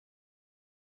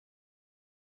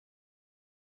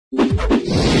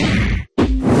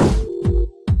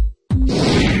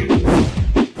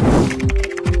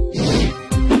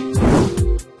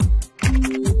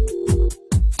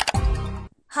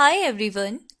Hi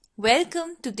everyone,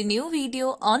 welcome to the new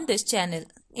video on this channel.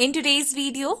 In today's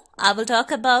video, I will talk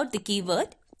about the keyword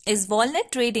is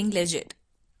Walnut trading legit.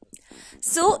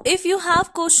 So if you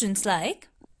have questions like,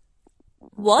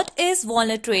 what is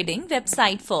Walnut trading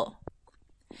website for?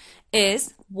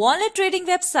 Is Walnut trading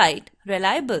website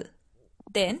reliable?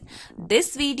 Then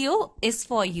this video is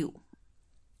for you.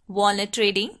 Walnut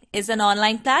Trading is an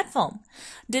online platform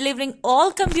delivering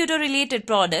all computer-related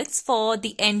products for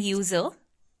the end user.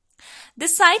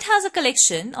 This site has a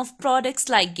collection of products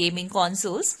like gaming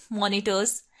consoles,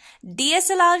 monitors,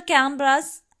 DSLR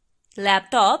cameras,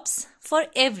 laptops for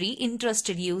every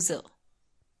interested user.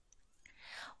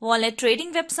 Walnut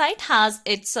Trading website has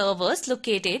its servers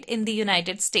located in the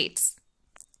United States.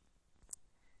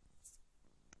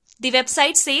 The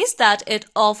website says that it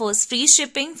offers free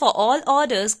shipping for all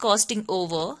orders costing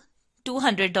over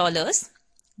 $200.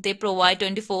 They provide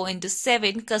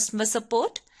 24/7 customer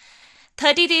support,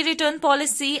 30-day return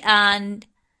policy and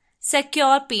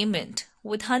secure payment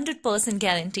with 100%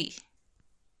 guarantee.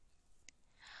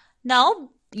 Now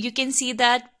you can see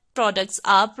that products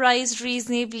are priced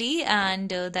reasonably and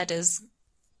that is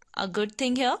a good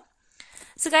thing here.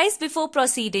 So guys, before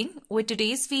proceeding with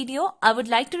today's video, I would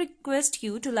like to request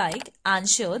you to like and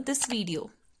share this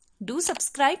video. Do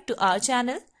subscribe to our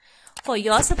channel for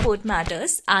your support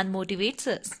matters and motivates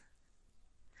us.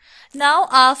 Now,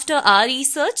 after our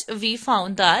research, we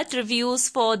found that reviews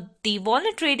for the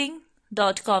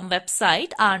walnuttrading.com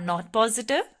website are not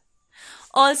positive.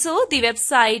 Also, the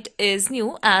website is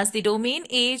new as the domain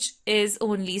age is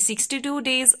only 62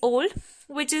 days old,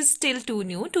 which is still too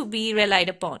new to be relied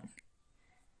upon.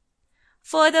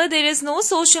 Further, there is no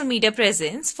social media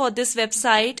presence for this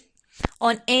website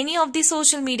on any of the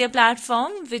social media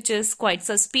platform, which is quite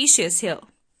suspicious here.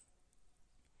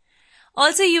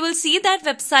 Also, you will see that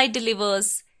website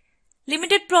delivers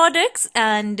limited products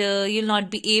and you'll not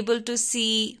be able to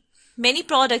see many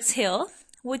products here,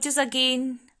 which is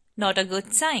again not a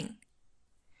good sign.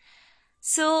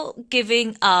 So,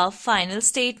 giving a final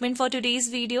statement for today's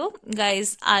video,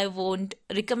 guys, I won't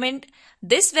recommend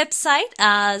this website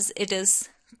as it is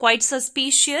quite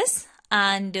suspicious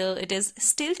and it is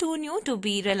still too new to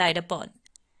be relied upon.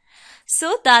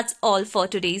 So, that's all for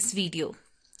today's video.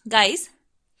 Guys,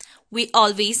 we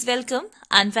always welcome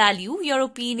and value your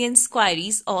opinions,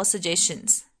 queries or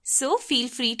suggestions. So, feel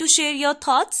free to share your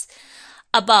thoughts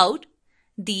about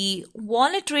the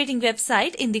Walnut Trading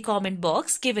website in the comment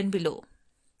box given below.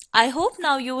 I hope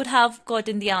now you would have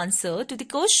gotten the answer to the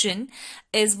question,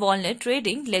 is Walnut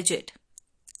Trading legit?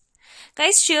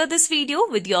 Guys, share this video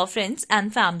with your friends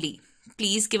and family.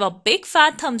 Please give a big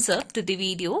fat thumbs up to the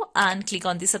video and click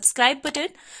on the subscribe button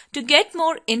to get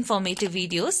more informative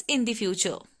videos in the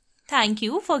future. Thank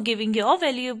you for giving your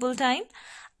valuable time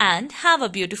and have a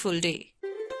beautiful day.